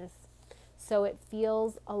consciousness. So it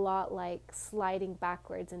feels a lot like sliding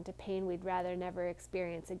backwards into pain we'd rather never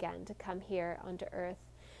experience again, to come here onto earth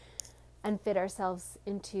and fit ourselves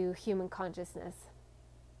into human consciousness.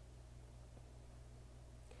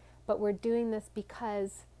 But we're doing this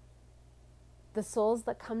because the souls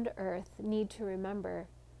that come to earth need to remember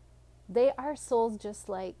they are souls just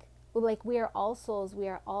like we are all souls. We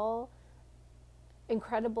are all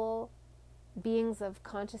incredible beings of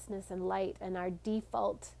consciousness and light, and our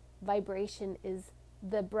default vibration is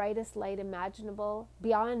the brightest light imaginable,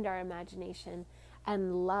 beyond our imagination,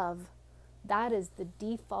 and love. That is the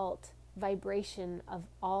default vibration of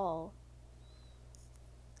all.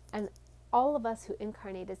 And all of us who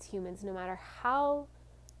incarnate as humans, no matter how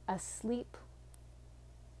asleep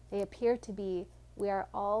they appear to be, we are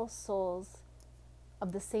all souls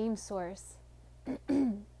of the same source.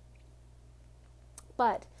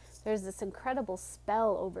 But there's this incredible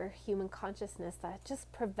spell over human consciousness that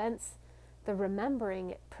just prevents the remembering.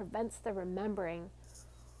 It prevents the remembering.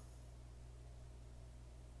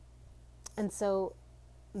 And so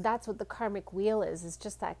that's what the karmic wheel is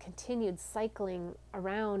just that continued cycling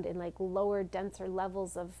around in like lower, denser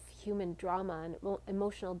levels of human drama and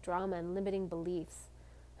emotional drama and limiting beliefs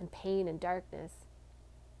and pain and darkness.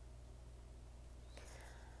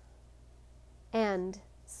 And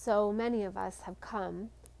so many of us have come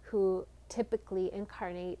who typically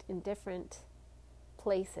incarnate in different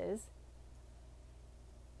places.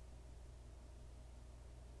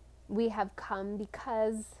 We have come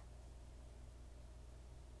because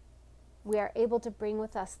we are able to bring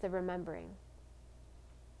with us the remembering.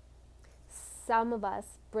 Some of us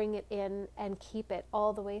bring it in and keep it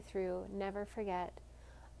all the way through, never forget.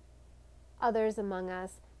 Others among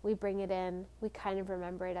us, we bring it in, we kind of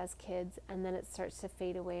remember it as kids, and then it starts to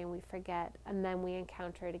fade away and we forget, and then we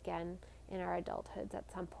encounter it again in our adulthoods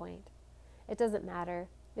at some point. It doesn't matter.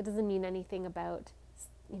 It doesn't mean anything about,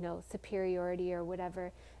 superiority or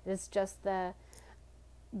whatever. It is just the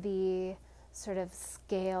sort of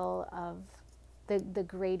scale of the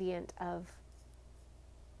gradient of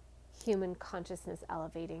human consciousness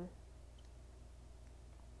elevating,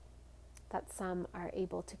 that some are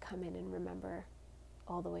able to come in and remember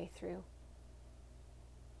all the way through.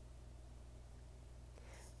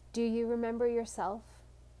 Do you remember yourself?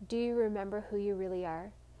 Do you remember who you really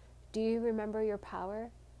are? Do you remember your power?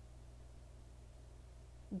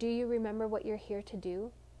 Do you remember what you're here to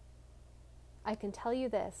do? I can tell you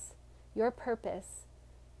this. Your purpose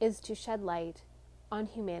is to shed light on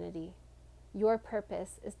humanity. Your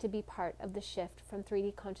purpose is to be part of the shift from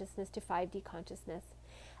 3D consciousness to 5D consciousness.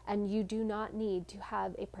 And you do not need to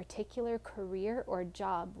have a particular career or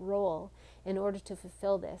job role in order to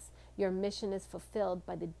fulfill this. Your mission is fulfilled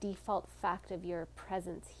by the default fact of your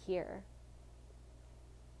presence here.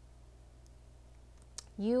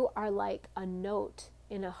 You are like a note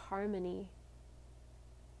in a harmony.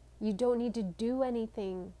 You don't need to do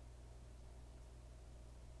anything.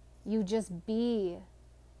 You just be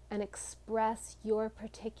and express your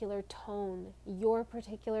particular tone, your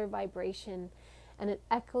particular vibration, and it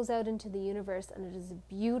echoes out into the universe, and it is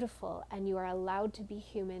beautiful, and you are allowed to be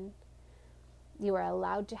human. You are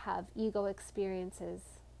allowed to have ego experiences.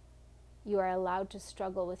 You are allowed to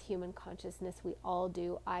struggle with human consciousness. We all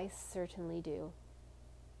do. I certainly do.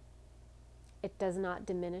 It does not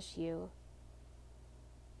diminish you.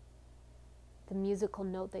 The musical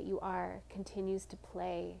note that you are continues to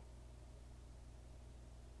play.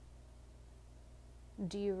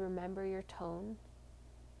 Do you remember your tone?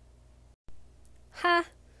 Ha!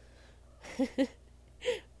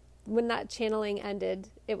 When that channeling ended,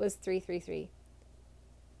 it was 333.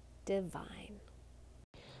 Divine.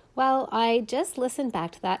 Well, I just listened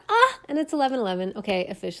back to that. And it's 11:11. Okay,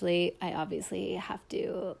 officially, I obviously have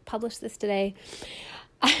to publish this today.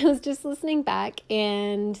 I was just listening back,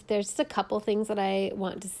 and there's just a couple things that I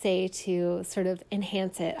want to say to sort of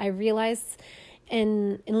enhance it. I realized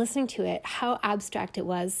in listening to it how abstract it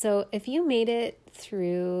was. So if you made it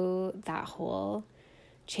through that whole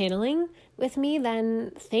channeling with me,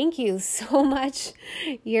 then thank you so much.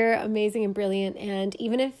 You're amazing and brilliant. And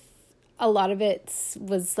even if a lot of it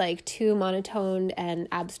was like too monotone and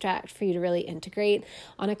abstract for you to really integrate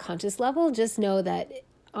on a conscious level, just know that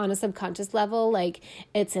on a subconscious level, like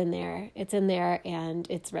it's in there and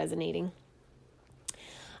it's resonating.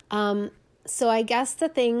 So I guess the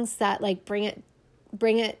things that like bring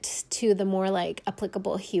it to the more like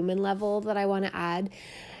applicable human level that I want to add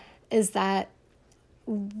is that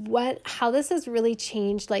how this has really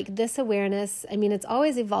changed, like this awareness. I mean, it's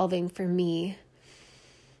always evolving for me,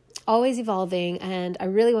 always evolving. And I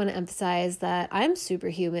really want to emphasize that I'm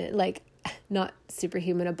superhuman, like not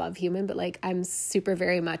superhuman above human, but like I'm super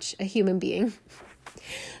very much a human being.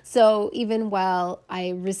 So even while I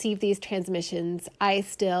receive these transmissions, I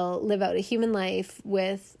still live out a human life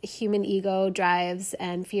with human ego drives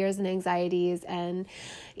and fears and anxieties and,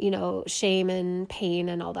 shame and pain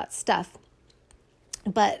and all that stuff.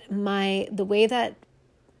 But the way that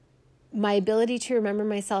my ability to remember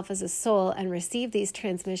myself as a soul and receive these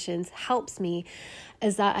transmissions helps me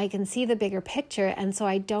is that I can see the bigger picture. And so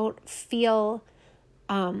I don't feel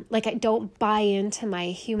like I don't buy into my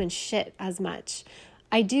human shit as much.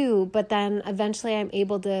 I do, but then eventually I'm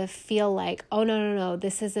able to feel like, oh, no,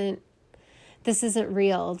 this isn't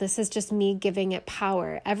real. This is just me giving it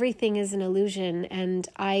power. Everything is an illusion, and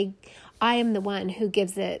I am the one who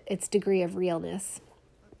gives it its degree of realness.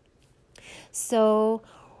 So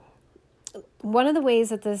one of the ways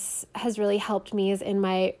that this has really helped me is in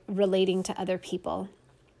my relating to other people.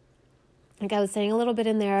 Like I was saying a little bit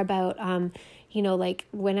in there about, like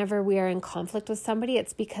whenever we are in conflict with somebody,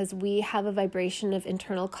 it's because we have a vibration of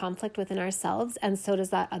internal conflict within ourselves, and so does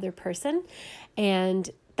that other person. And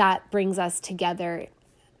that brings us together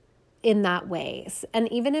in that way.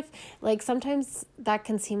 And even if like sometimes that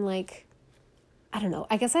can seem like, I don't know,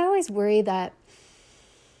 I guess I always worry that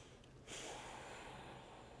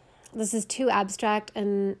this is too abstract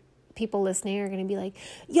and people listening are going to be like,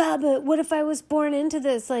 yeah, but what if I was born into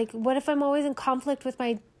this? Like, what if I'm always in conflict with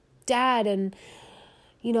my dad? And,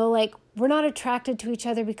 like we're not attracted to each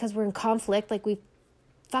other because we're in conflict. Like we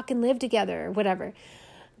fucking live together or whatever.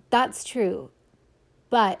 That's true.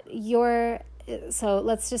 But so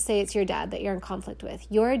let's just say it's your dad that you're in conflict with.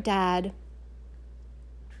 Your dad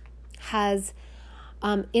has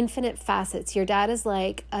infinite facets. Your dad is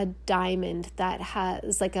like a diamond that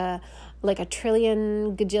has like a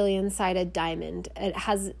trillion gajillion sided diamond.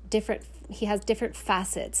 He has different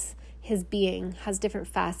facets. His being has different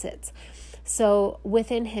facets. So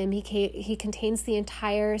within him, he contains the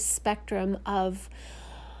entire spectrum of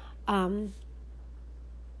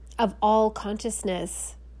all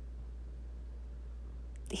consciousness.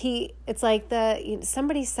 It's like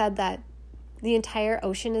somebody said that the entire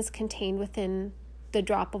ocean is contained within the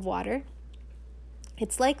drop of water.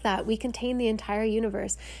 It's like that. We contain the entire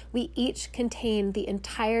universe. We each contain the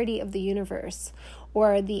entirety of the universe,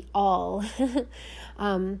 or the all.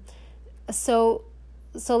 So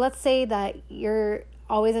let's say that you're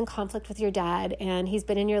always in conflict with your dad and he's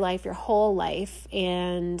been in your life your whole life.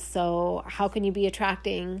 And so how can you be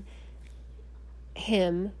attracting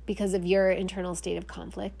him because of your internal state of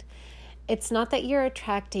conflict. It's not that you're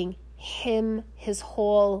attracting him, his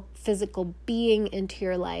whole physical being into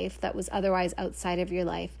your life that was otherwise outside of your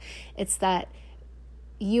life. It's that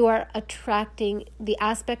you are attracting the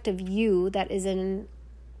aspect of you that is in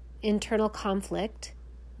internal conflict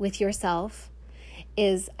with yourself,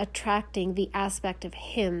 is attracting the aspect of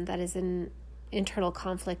him that is in internal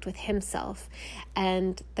conflict with himself.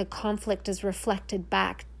 And the conflict is reflected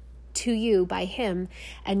back to you by him,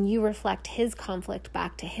 and you reflect his conflict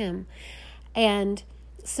back to him. And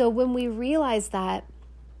so when we realize that,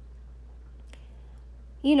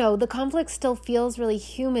 the conflict still feels really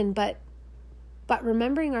human, but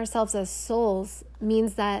remembering ourselves as souls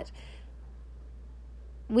means that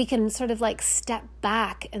we can sort of like step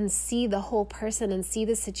back and see the whole person and see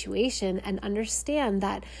the situation and understand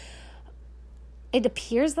that it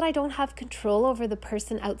appears that I don't have control over the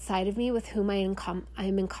person outside of me with whom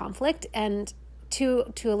I'm in conflict. And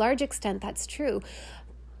to a large extent, that's true.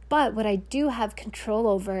 But what I do have control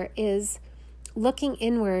over is looking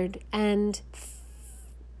inward and,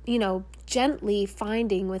 gently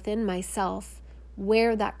finding within myself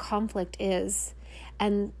where that conflict is,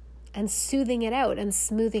 and soothing it out and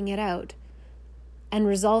smoothing it out and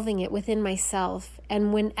resolving it within myself.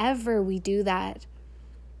 And whenever we do that,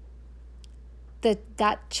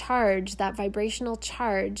 that charge, that vibrational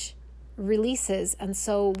charge releases. And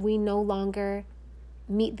so we no longer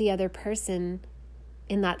meet the other person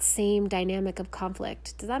in that same dynamic of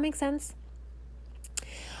conflict. Does that make sense?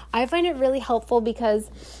 I find it really helpful because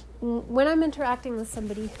when I'm interacting with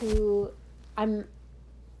somebody who I'm,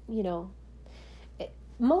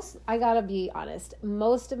 I gotta be honest,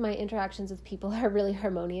 most of my interactions with people are really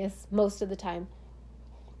harmonious most of the time.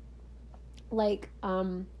 Like,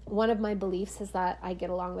 one of my beliefs is that I get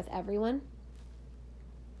along with everyone.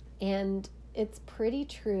 And it's pretty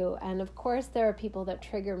true. And of course, there are people that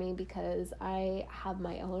trigger me because I have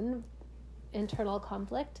my own internal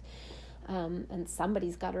conflict. And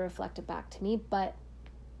somebody's got to reflect it back to me. But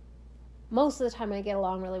most of the time, I get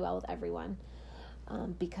along really well with everyone.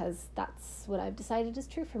 Because that's what I've decided is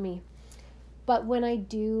true for me. But when I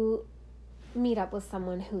do meet up with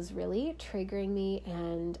someone who's really triggering me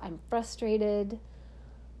and I'm frustrated,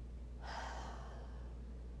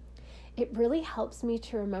 it really helps me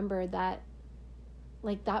to remember that,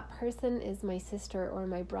 like, that person is my sister or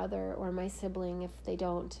my brother or my sibling if they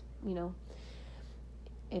don't,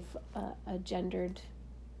 if a gendered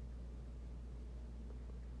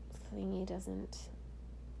thingy doesn't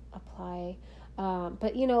apply.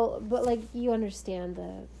 But like, you understand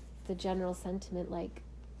the general sentiment, like,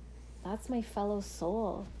 that's my fellow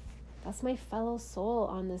soul. That's my fellow soul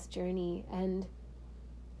on this journey. And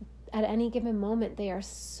at any given moment, they are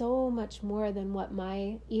so much more than what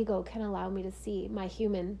my ego can allow me to see, my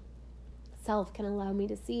human self can allow me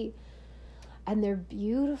to see. And they're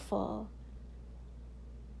beautiful.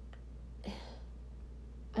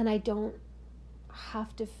 And I don't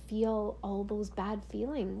have to feel all those bad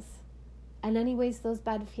feelings. And anyways, those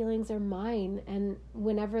bad feelings are mine. And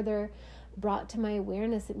whenever they're brought to my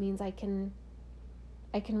awareness, it means I can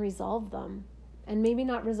resolve them. And maybe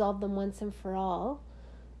not resolve them once and for all,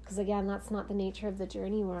 because again, that's not the nature of the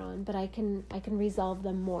journey we're on, but I can resolve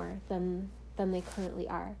them more than they currently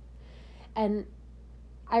are. And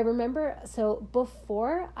I remember, so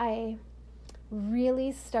before I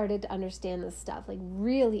really started to understand this stuff, like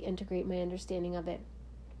really integrate my understanding of it,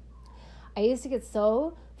 I used to get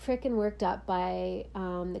so freaking worked up by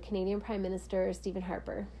the Canadian Prime Minister, Stephen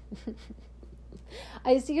Harper.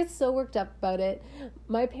 I used to get so worked up about it.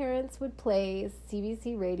 My parents would play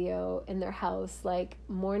CBC radio in their house, like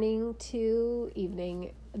morning to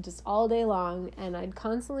evening, just all day long. And I'd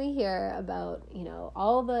constantly hear about,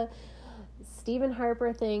 all the Stephen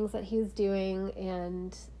Harper things that he was doing.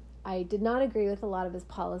 And I did not agree with a lot of his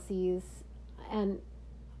policies. And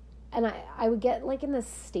I would get like in this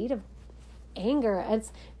state of anger.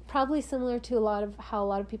 It's probably similar to how a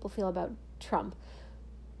lot of people feel about Trump.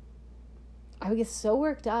 I would get so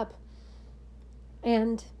worked up.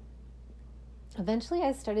 And eventually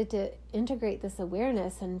I started to integrate this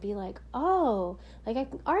awareness and be like, oh, like I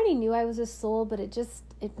already knew I was a soul, but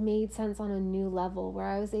it made sense on a new level where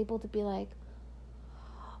I was able to be like,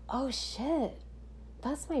 oh shit,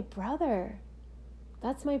 that's my brother.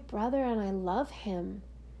 That's my brother and I love him.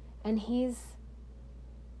 And he's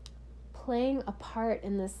playing a part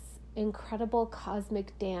in this incredible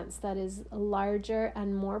cosmic dance that is larger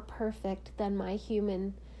and more perfect than my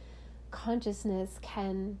human consciousness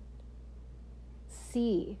can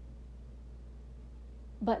see.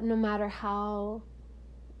 But no matter how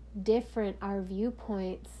different our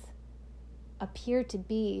viewpoints appear to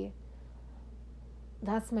be,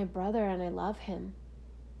 that's my brother and I love him.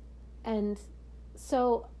 And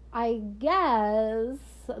so I guess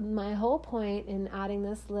my whole point in adding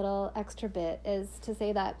this little extra bit is to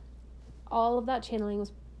say that all of that channeling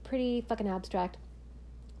was pretty fucking abstract,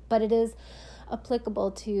 but it is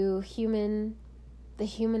applicable to the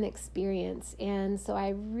human experience. And so I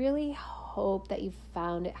really hope that you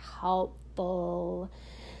found it helpful.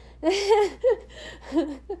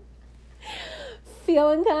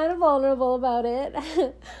 Feeling kind of vulnerable about it.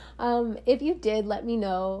 If you did, let me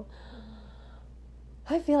know.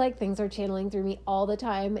 I feel like things are channeling through me all the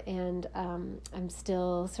time, and I'm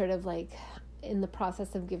still sort of like in the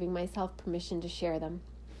process of giving myself permission to share them.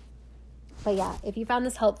 But yeah, if you found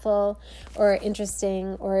this helpful or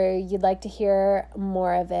interesting, or you'd like to hear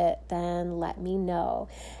more of it, then let me know.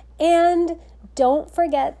 And don't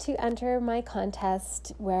forget to enter my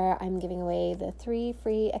contest where I'm giving away the 3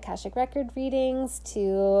 free Akashic Record readings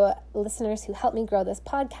to listeners who help me grow this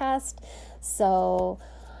podcast. So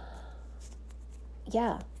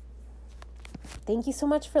yeah, thank you so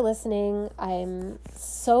much for listening. I'm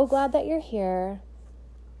so glad that you're here.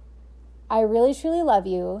 I really, truly love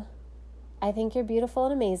you. I think you're beautiful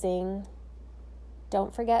and amazing.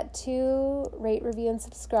 Don't forget to rate, review, and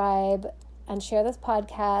subscribe, and share this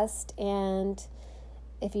podcast. And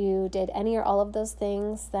if you did any or all of those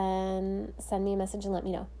things, then send me a message and let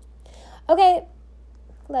me know. Okay,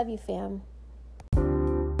 love you, fam.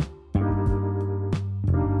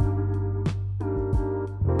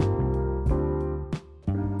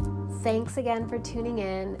 Thanks again for tuning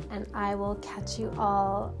in, and I will catch you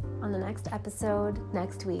all on the next episode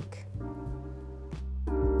next week.